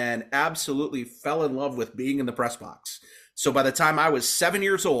then, and absolutely fell in love with being in the press box. So by the time I was 7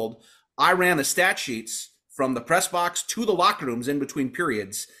 years old, I ran the stat sheets from the press box to the locker rooms in between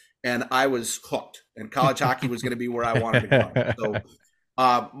periods, and I was hooked. And college hockey was going to be where I wanted to go.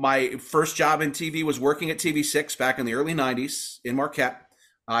 So my first job in TV was working at TV6 back in the early 90s in Marquette.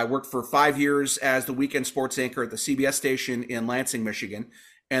 I worked for 5 years as the weekend sports anchor at the CBS station in Lansing, Michigan,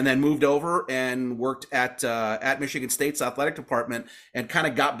 and then moved over and worked at Michigan State's athletic department and kind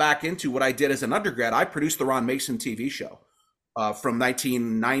of got back into what I did as an undergrad. I produced the Ron Mason TV show from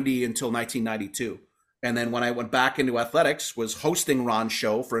 1990 until 1992. And then when I went back into athletics, was hosting Ron's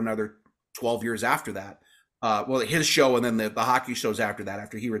show for another 12 years after that. Well, his show and then the hockey shows after that,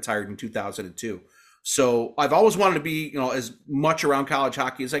 after he retired in 2002. So I've always wanted to be, as much around college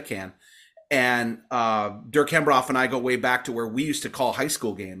hockey as I can. And Dirk Hembroff and I go way back to where we used to call high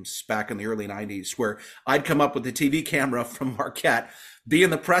school games back in the early 90s, where I'd come up with the TV camera from Marquette, be in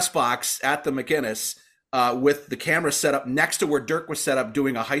the press box at the McInnes with the camera set up next to where Dirk was set up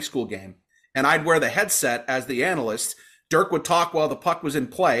doing a high school game. And I'd wear the headset as the analyst. Dirk would talk while the puck was in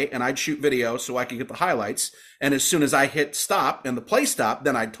play, and I'd shoot video so I could get the highlights. And as soon as I hit stop and the play stopped,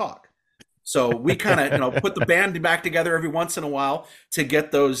 then I'd talk. So we kind of, put the band back together every once in a while to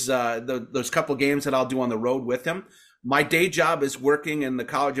get those couple games that I'll do on the road with him. My day job is working in the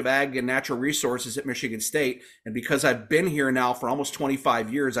College of Ag and Natural Resources at Michigan State. And because I've been here now for almost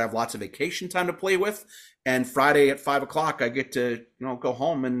 25 years, I have lots of vacation time to play with. And Friday at 5 o'clock, I get to, go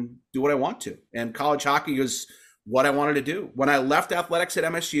home and do what I want to. And college hockey is what I wanted to do. When I left athletics at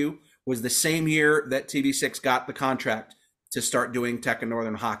MSU was the same year that TV6 got the contract to start doing Tech and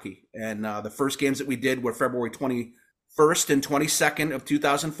Northern hockey. And the first games that we did were February 21st and 22nd of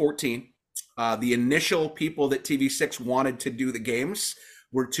 2014. The initial people that TV6 wanted to do the games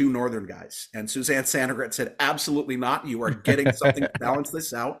were 2 Northern guys. And Suzanne Sandegret said, absolutely not. You are getting something to balance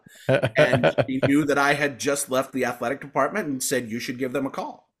this out. And she knew that I had just left the athletic department and said, you should give them a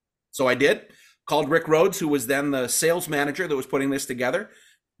call. So I did. Called Rick Rhodes, who was then the sales manager that was putting this together.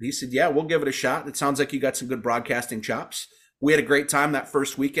 He said, yeah, we'll give it a shot. It sounds like you got some good broadcasting chops. We had a great time that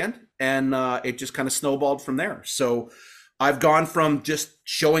first weekend, and it just kind of snowballed from there. So I've gone from just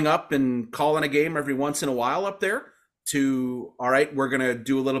showing up and calling a game every once in a while up there to, all right, we're going to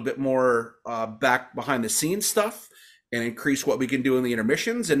do a little bit more back behind the scenes stuff and increase what we can do in the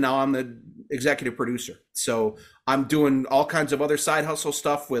intermissions. And now I'm the executive producer. So I'm doing all kinds of other side hustle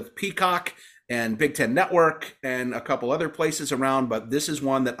stuff with Peacock and Big Ten Network and a couple other places around. But this is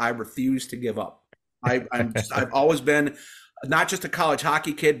one that I refuse to give up. I've always been not just a college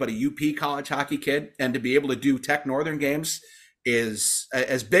hockey kid, but a UP college hockey kid. And to be able to do Tech Northern games is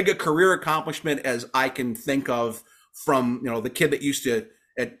as big a career accomplishment as I can think of, from, the kid that used to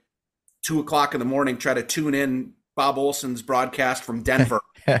at 2:00 in the morning try to tune in Bob Olson's broadcast from Denver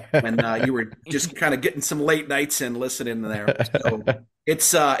when you were just kind of getting some late nights in listening there. So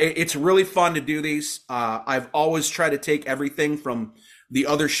it's really fun to do these. I've always tried to take everything from the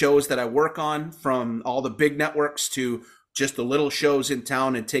other shows that I work on, from all the big networks to just the little shows in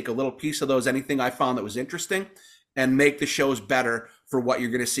town, and take a little piece of those, anything I found that was interesting, and make the shows better for what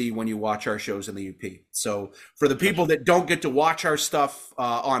you're going to see when you watch our shows in the UP. So for the people that don't get to watch our stuff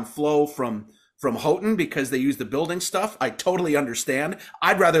on Flow from Houghton because they use the building stuff, I totally understand.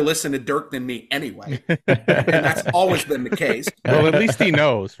 I'd rather listen to Dirk than me anyway. And that's always been the case. Well, at least he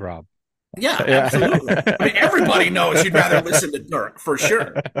knows, Rob. Yeah, absolutely. I mean, everybody knows you'd rather listen to Dirk for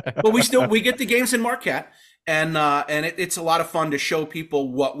sure. But we get the games in Marquette, and it's a lot of fun to show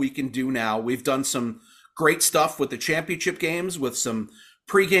people what we can do now. We've done some great stuff with the championship games, with some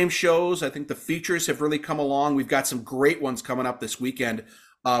pregame shows. I think the features have really come along. We've got some great ones coming up this weekend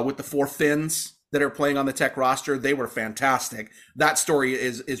with the 4 Finns that are playing on the Tech roster. They were fantastic. That story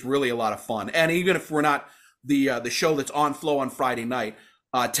is really a lot of fun. And even if we're not the show that's on Flow on Friday night,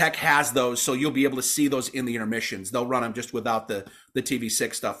 Tech has those, so you'll be able to see those in the intermissions. They'll run them just without the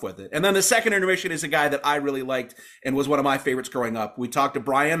TV6 stuff with it. And then the second intermission is a guy that I really liked and was one of my favorites growing up. We talked to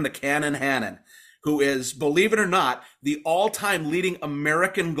Brian the Cannon Hannon, who is, believe it or not, the all-time leading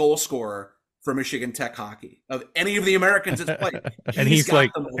American goal scorer for Michigan Tech hockey of any of the Americans that's played. He's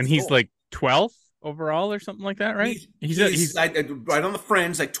like 12th overall or something like that, right? He's right on the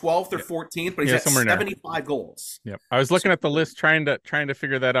fringe, like 12th or 14th, but he's at 75 goals. Yep. I was looking at the list trying to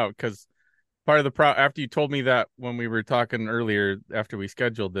figure that out, because part of the after you told me that when we were talking earlier after we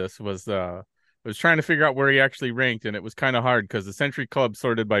scheduled this was I was trying to figure out where he actually ranked, and it was kind of hard because the Century Club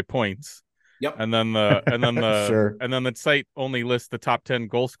sorted by points. Yep. And then the Sure. and then the site only lists the top 10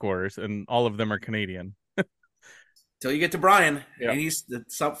 goal scorers, and all of them are Canadian. Till you get to Brian, and he's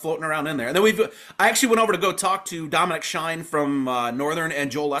floating around in there. And then I actually went over to go talk to Dominic Shine from Northern and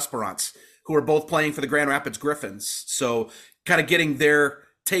Joel Esperance, who are both playing for the Grand Rapids Griffins. So kind of getting their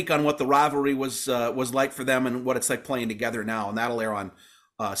take on what the rivalry was like for them and what it's like playing together now. And that'll air on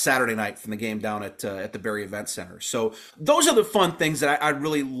Saturday night from the game down at the Barrie Event Center. So those are the fun things that I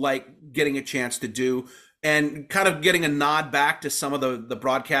really like getting a chance to do, and kind of getting a nod back to some of the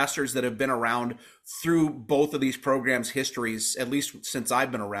broadcasters that have been around through both of these programs' histories, at least since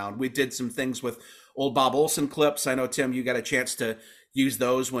I've been around. We did some things with old Bob Olson clips. I know, Tim, you got a chance to use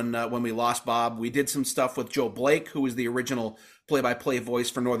those when we lost Bob. We did some stuff with Joe Blake, who was the original play-by-play voice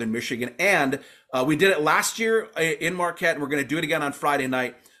for Northern Michigan. And we did it last year in Marquette, and we're going to do it again on Friday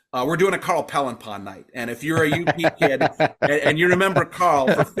night. We're doing a Carl Pellenpon night. And if you're a UP kid and you remember Carl,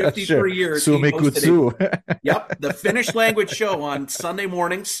 for 53 Sure. years, he hosted the Finnish language show on Sunday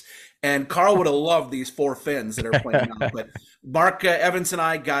mornings. And Carl would have loved these 4 Finns that are playing now. But Mark Evans and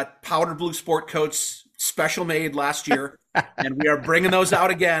I got powder blue sport coats, special made last year, and we are bringing those out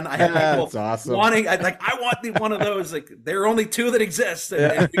again. I have people awesome. wanting, I want one of those. Like, there are only 2 that exist,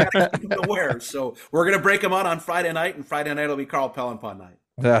 and we got to keep them to wear. So we're going to break them out on Friday night, and Friday night will be Carl Pellenpon night.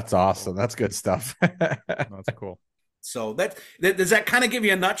 That's awesome. That's good stuff. That's cool. So does that kind of give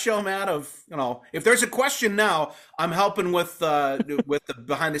you a nutshell, Matt, of, if there's a question now, I'm helping with the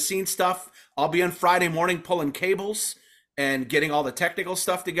behind the scenes stuff. I'll be on Friday morning pulling cables and getting all the technical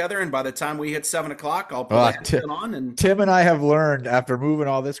stuff together. And by the time we hit 7 o'clock, I'll put that on. And Tim and I have learned, after moving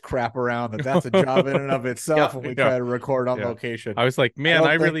all this crap around, that's a job in and of itself when we try to record on location. I was like, man,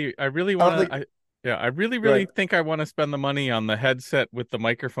 I really want to. I really think I want to spend the money on the headset with the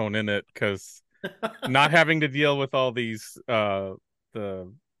microphone in it, because not having to deal with all these the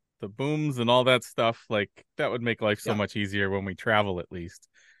booms and all that stuff, like, that would make life so much easier when we travel, at least.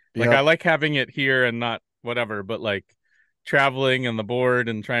 Like, I like having it here and not whatever, but like traveling and the board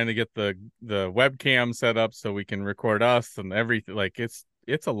and trying to get the webcam set up so we can record us and everything, like, it's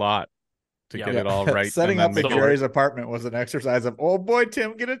a lot to get it all right. Setting up at Jerry's apartment was an exercise of, oh boy,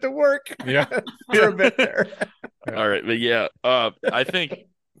 Tim, get it to work. Yeah. For a bit there. All right. But I think,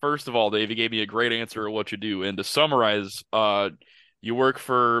 first of all, Dave, you gave me a great answer of what you do. And to summarize, you work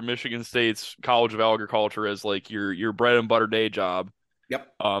for Michigan State's College of Agriculture as like your bread and butter day job.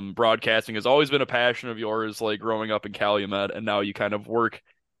 Yep. Broadcasting has always been a passion of yours, like growing up in Calumet, and now you kind of work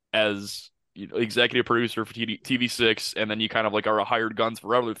as executive producer for TV6, and then you kind of like are a hired guns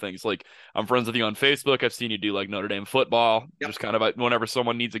for other things. Like I'm friends with you on Facebook. I've seen you do like Notre Dame football. Yep. Just kind of whenever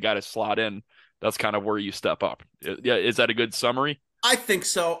someone needs a guy to slot in, that's kind of where you step up. Yeah, is that a good summary? I think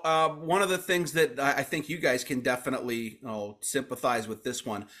so. One of the things that I think you guys can definitely sympathize with this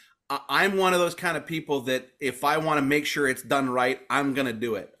one. I'm one of those kind of people that if I want to make sure it's done right, I'm going to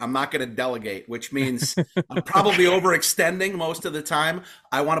do it. I'm not going to delegate, which means I'm probably overextending most of the time.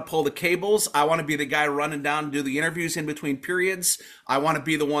 I want to pull the cables. I want to be the guy running down and do the interviews in between periods. I want to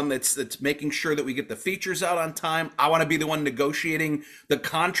be the one that's making sure that we get the features out on time. I want to be the one negotiating the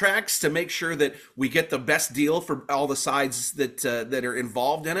contracts to make sure that we get the best deal for all the sides that are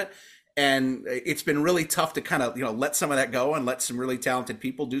involved in it. And it's been really tough to kind of, let some of that go and let some really talented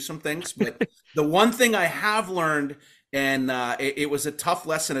people do some things. But the one thing I have learned, and it was a tough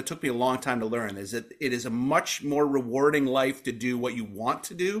lesson, it took me a long time to learn, is that it is a much more rewarding life to do what you want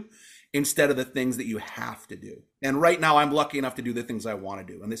to do instead of the things that you have to do. And right now I'm lucky enough to do the things I want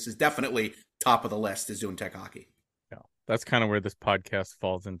to do. And this is definitely top of the list, is doing tech hockey. Yeah, that's kind of where this podcast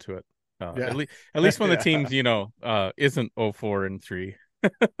falls into it. Yeah. At least when the team's, isn't 0-4-3.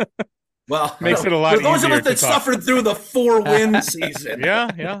 Well, makes it a lot for those of easier us that suffered through the 4-win season.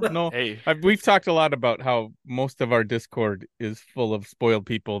 Yeah, no. Hey, We've talked a lot about how most of our Discord is full of spoiled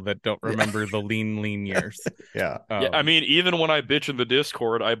people that don't remember the lean years. Yeah. yeah, I mean, even when I bitch in the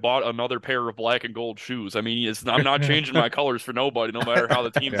Discord, I bought another pair of black and gold shoes. I mean, I'm not changing my colors for nobody, no matter how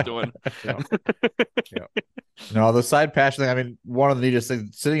the team's doing. Yeah. No, the side passion thing, I mean, one of the neatest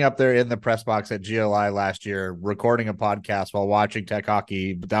things, sitting up there in the press box at GLI last year, recording a podcast while watching tech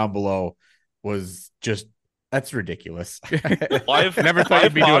hockey down below was just, that's ridiculous. I've never thought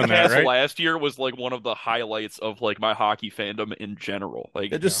you'd be doing that, right? Last year was like one of the highlights of like my hockey fandom in general. Like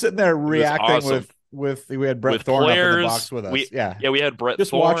they're just sitting there reacting awesome. with we had Brett With Thorne players, up in the box with us. we had Brett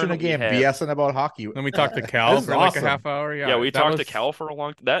just Thorne, watching a game, BSing about hockey. Then we talked to Cal This is for like a awesome. half hour. Yeah, we talked to Cal for a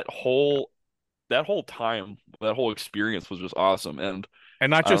long that whole time, that whole experience was just awesome. And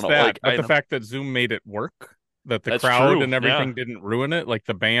not just I don't know, that, but the fact that Zoom made it work, that the That's crowd true, and everything yeah. didn't ruin it, like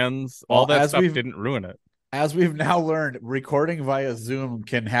the bands, all that stuff didn't ruin it. As we've now learned, recording via Zoom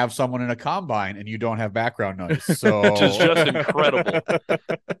can have someone in a combine and you don't have background noise. So which is just incredible.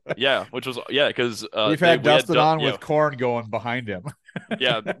 Yeah, because we've had Dustin on with corn going behind him.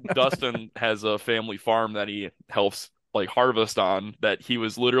 Yeah, Dustin has a family farm that he helps like harvest on, that he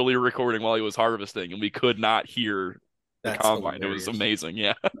was literally recording while he was harvesting, and we could not hear the combine. Hilarious. It was amazing.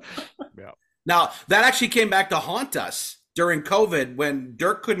 Yeah. Yeah. Now, that actually came back to haunt us during COVID when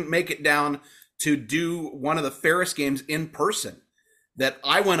Dirk couldn't make it down to do one of the Ferris games in person, that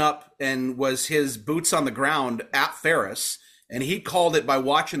I went up and was his boots on the ground at Ferris, and he called it by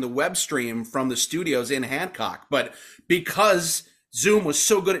watching the web stream from the studios in Hancock. But because Zoom was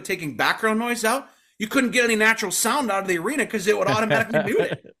so good at taking background noise out, you couldn't get any natural sound out of the arena because it would automatically mute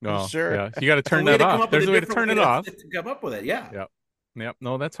it. No, Sure. yeah. You got to turn that off. There's a way to turn it off. To come up with it, yeah. Yep.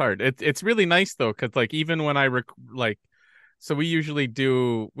 No, that's hard. It's really nice though, because like even when I so we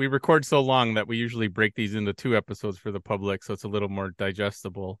record so long that we usually break these into 2 episodes for the public, so it's a little more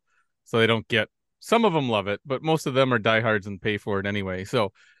digestible. So they don't get, some of them love it, but most of them are diehards and pay for it anyway.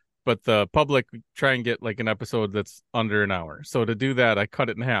 So, but the public try and get like an episode that's under an hour. So to do that, I cut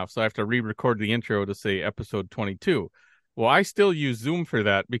it in half. So I have to re-record the intro to say episode 22. Well, I still use Zoom for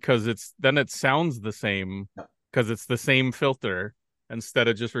that because it sounds the same because it's the same filter, instead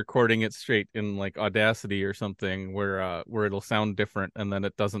of just recording it straight in like Audacity or something where it'll sound different and then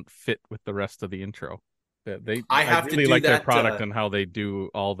it doesn't fit with the rest of the intro. I really like their product and how they do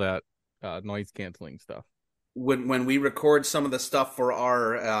all that noise canceling stuff. When we record some of the stuff for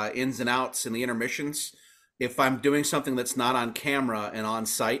our ins and outs and the intermissions, if I'm doing something that's not on camera and on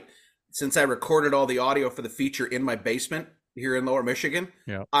site, since I recorded all the audio for the feature in my basement here in Lower Michigan,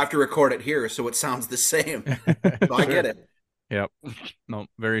 I have to record it here so it sounds the same. So I get it. Yep. No,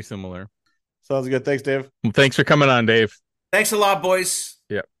 very similar. Sounds good. Thanks, Dave. Well, thanks for coming on, Dave. Thanks a lot, boys.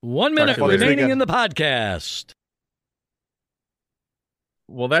 Yep. 1 minute remaining in the podcast.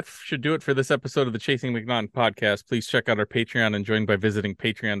 Well, that should do it for this episode of the Chasing McNaughton podcast. Please check out our Patreon and join by visiting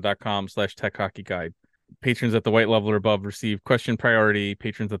patreon.com/techhockeyguide. Patrons at the white level or above receive question priority.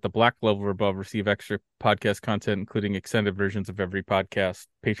 Patrons at the black level or above receive extra podcast content, including extended versions of every podcast.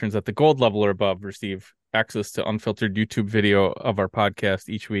 Patrons at the gold level or above receive access to unfiltered YouTube video of our podcast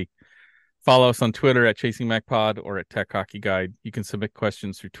each week. Follow us on Twitter at Chasing Mac Pod or at Tech Hockey Guide. You can submit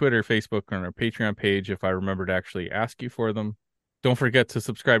questions through Twitter, Facebook, or on our Patreon page if I remember to actually ask you for them. Don't forget to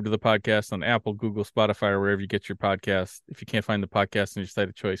subscribe to the podcast on Apple, Google, Spotify, or wherever you get your podcast. If you can't find the podcast on your site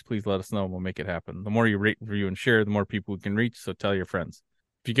of choice, please let us know and we'll make it happen. The more you rate, review, and share, the more people we can reach, so tell your friends.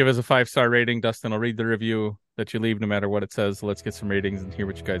 If you give us a 5-star rating, Dustin will read the review that you leave no matter what it says. So let's get some ratings and hear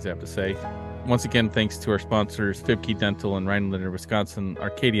what you guys have to say. Once again, thanks to our sponsors, Fibke Dental in Rhinelander, Wisconsin,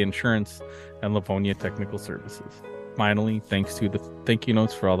 Arcadia Insurance, and Livonia Technical Services. Finally, thanks to the thank you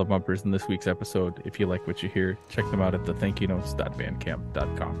notes for all the bumpers in this week's episode. If you like what you hear, check them out at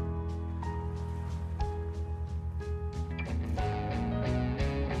thethankyounotes.bandcamp.com.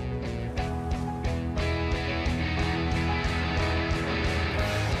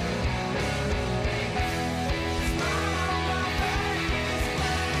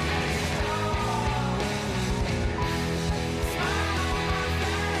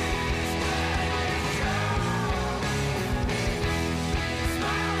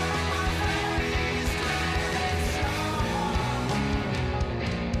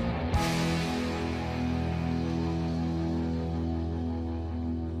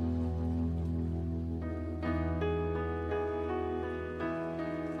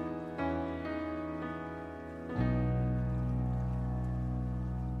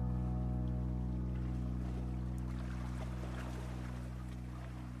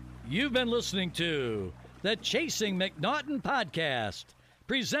 You've been listening to the Chasing McNaughton podcast,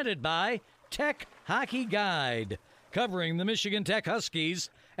 presented by Tech Hockey Guide, covering the Michigan Tech Huskies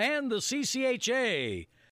and the CCHA.